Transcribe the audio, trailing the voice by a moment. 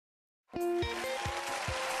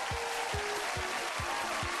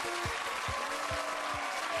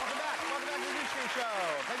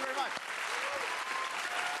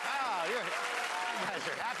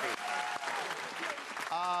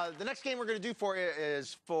next game we're going to do for you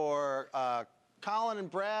is for Colin and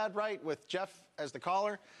Brad, right, with Jeff as the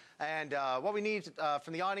caller. And what we need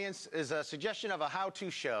from the audience is a suggestion of a how-to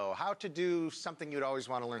show, how to do something you'd always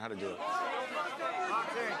want to learn how to do.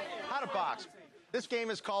 How to box. This game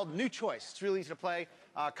is called New Choice. It's really easy to play.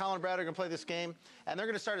 Colin and Brad are going to play this game, and they're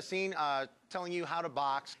going to start a scene telling you how to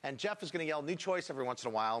box. And Jeff is going to yell New Choice every once in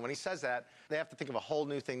a while. And when he says that, they have to think of a whole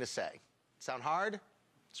new thing to say. Sound hard?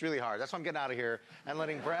 It's really hard. That's why I'm getting out of here and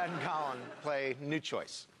letting Brad and Colin play New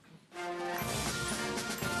Choice.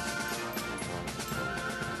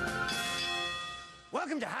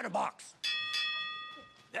 Welcome to How to Box.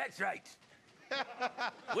 That's right.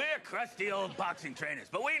 We're crusty old boxing trainers,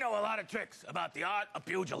 but we know a lot of tricks about the art of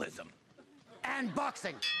pugilism. And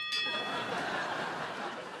boxing.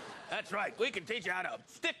 That's right. We can teach you how to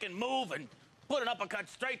stick and move and put an uppercut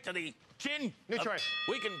straight to the chin. New choice.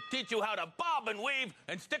 We can teach you how to bob and weave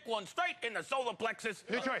and stick one straight in the solar plexus.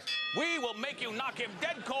 New choice. We will make you knock him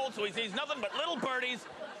dead cold so he sees nothing but little birdies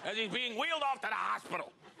as he's being wheeled off to the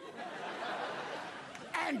hospital.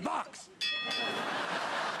 And box.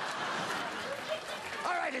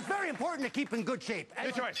 All right, it's very important to keep in good shape.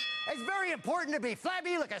 New choice. It's very important to be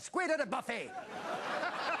flabby like a squid at a buffet.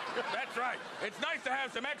 That's right. It's nice to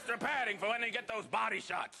have some extra padding for when you get those body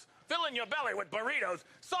shots. Filling your belly with burritos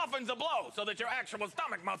softens the blow so that your actual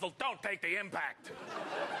stomach muscles don't take the impact.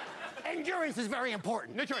 Endurance is very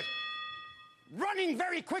important. New choice. Running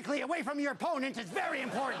very quickly away from your opponent is very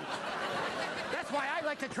important. That's why I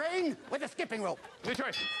like to train with a skipping rope. New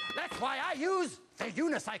choice. That's why I use the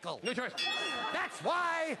unicycle. New choice. That's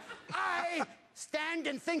why I stand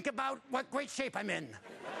and think about what great shape I'm in.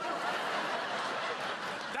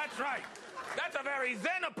 That's right. That's a very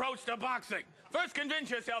zen approach to boxing. First, convince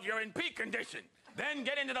yourself you're in peak condition. Then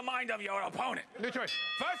get into the mind of your opponent. New choice.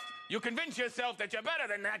 First, you convince yourself that you're better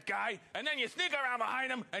than that guy, and then you sneak around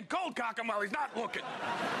behind him and cold cock him while he's not looking.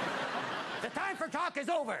 The time for talk is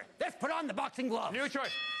over. Let's put on the boxing gloves. New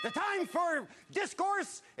choice. The time for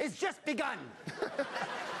discourse is just begun.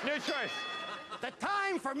 New choice. The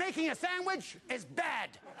time for making a sandwich is bad,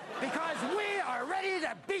 because we are ready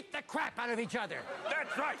to beat the crap out of each other.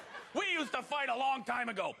 That's right. We used to fight a long time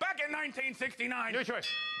ago. Back in 1969. New choice.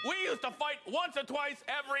 We used to fight once or twice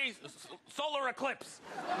every solar eclipse.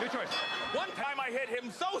 New choice. One time I hit him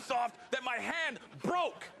so soft that my hand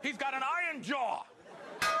broke. He's got an iron jaw.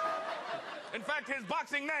 In fact, his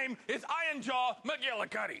boxing name is Iron Jaw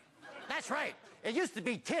McGillicuddy. That's right. It used to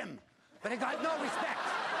be Tim, but it got no respect.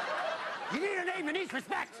 You need a name that needs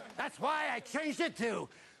respect. That's why I changed it to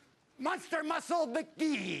Monster Muscle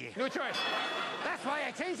McGee. New choice. That's why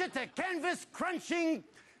I changed it to Canvas Crunching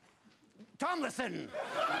Tomlinson.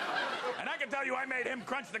 And I can tell you I made him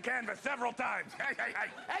crunch the canvas several times.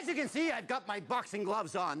 As you can see, I've got my boxing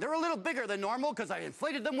gloves on. They're a little bigger than normal because I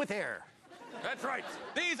inflated them with air. That's right.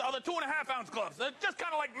 These are the 2.5-ounce gloves. They're just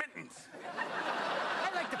kind of like mittens.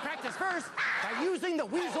 I like to practice first by using the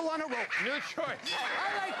weasel on a rope. New choice.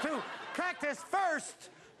 I like to practice first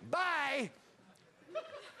by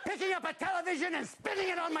picking up a television and spinning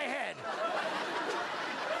it on my head.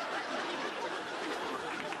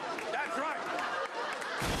 That's right.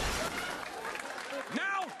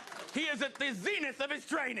 Now, he is at the zenith of his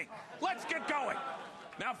training. Let's get going.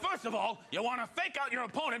 Now, first of all, you want to fake out your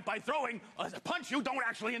opponent by throwing a punch you don't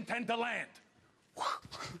actually intend to land.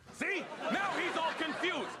 See? Now he's all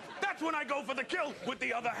confused. That's when I go for the kill with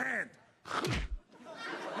the other hand.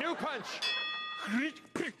 New punch.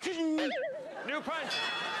 New punch.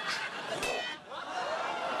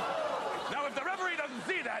 Now, if the referee doesn't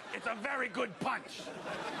see that, it's a very good punch.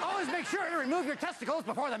 Always make sure to remove your testicles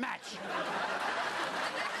before the match.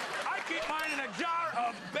 I keep mine in a jar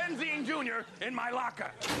of Benzene Jr. in my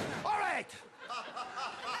locker. All right.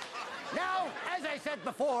 Now, as I said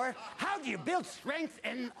before, how do you build strength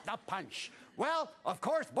in the punch? Well, of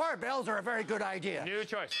course, barbells are a very good idea. New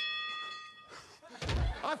choice.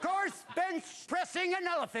 Of course, bench pressing an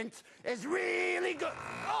elephant is really good.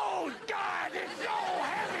 Oh, God, it's so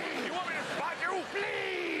heavy! You want me to spot you?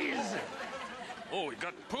 Please! Oh, he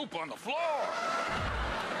got poop on the floor.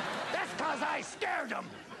 That's because I scared him.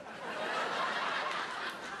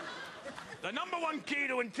 The number one key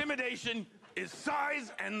to intimidation is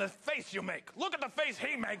size and the face you make. Look at the face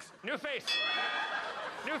he makes. New face.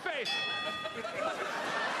 New face.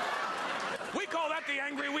 We call that the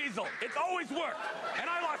angry weasel. It's always worked. And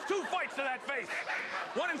I lost 2 fights to that face.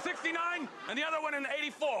 One in 69 and the other one in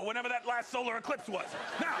 84, whenever that last solar eclipse was.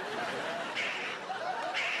 Now,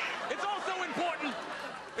 it's also important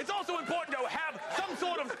to have some some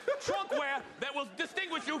sort of trunk wear that will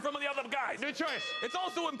distinguish you from the other guys. New choice. It's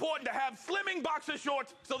also important to have slimming boxer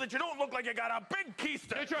shorts so that you don't look like you got a big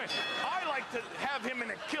keister. New choice. I like to have him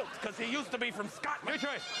in a kilt because he used to be from Scotland. New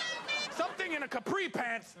choice. Something in a capri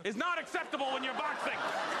pants is not acceptable when you're boxing.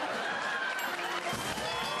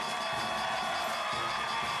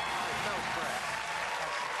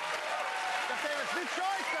 New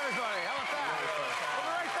choice, everybody. How about that?